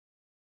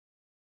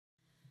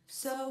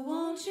So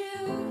won't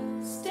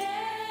you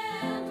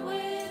stand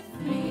with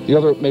me? The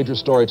other major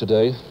story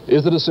today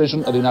is the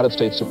decision of the United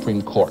States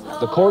Supreme Court.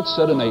 The court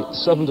said in a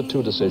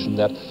 7-2 decision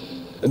that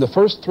in the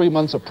first 3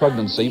 months of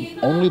pregnancy,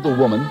 only the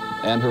woman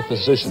and her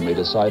physician may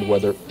decide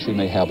whether she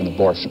may have an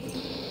abortion.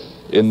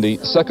 In the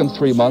second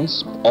 3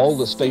 months, all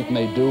the state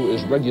may do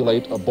is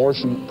regulate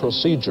abortion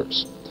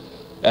procedures.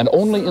 And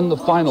only in the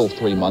final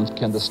 3 months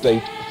can the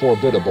state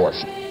forbid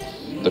abortion.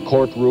 The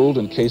court ruled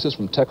in cases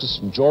from Texas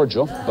and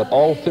Georgia, but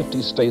all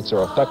 50 states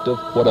are effective,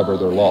 whatever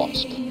their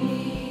laws.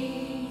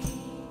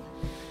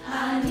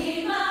 I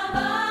need my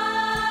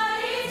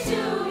body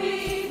to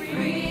be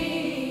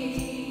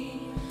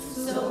free.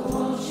 So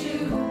won't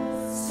you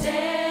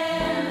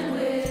stand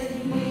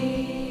with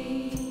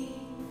me?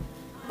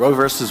 Roe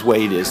versus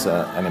Wade is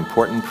an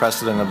important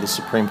precedent of the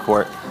Supreme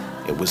Court.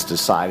 It was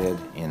decided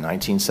in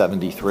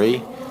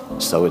 1973,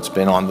 so it's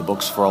been on the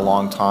books for a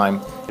long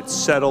time. It's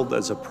settled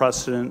as a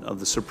precedent of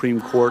the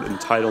Supreme Court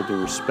entitled to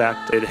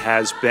respect. It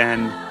has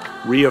been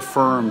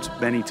reaffirmed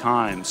many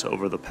times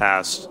over the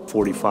past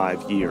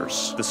 45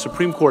 years. The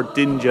Supreme Court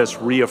didn't just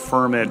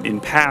reaffirm it in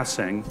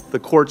passing. The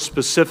court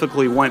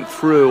specifically went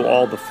through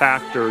all the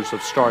factors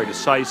of stare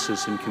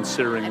decisis in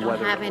considering whether... I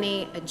don't have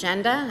any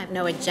agenda. I have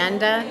no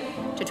agenda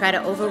to try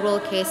to overrule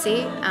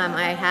Casey.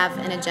 I have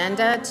an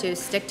agenda to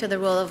stick to the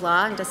rule of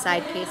law and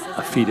decide cases.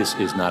 A fetus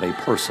is not a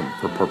person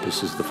for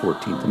purposes of the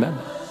 14th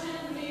Amendment.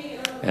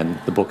 And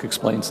the book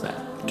explains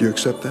that. Do you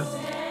accept that?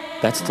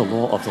 That's the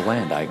law of the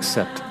land. I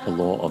accept the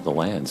law of the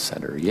land,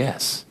 Senator,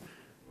 yes.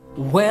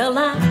 Well,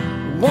 I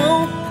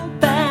won't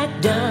back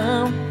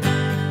down.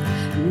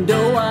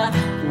 No, I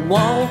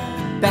won't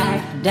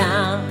back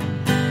down.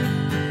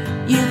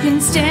 You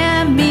can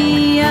stand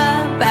me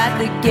up at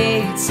the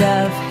gates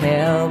of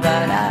hell,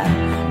 but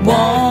I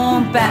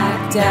won't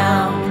back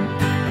down.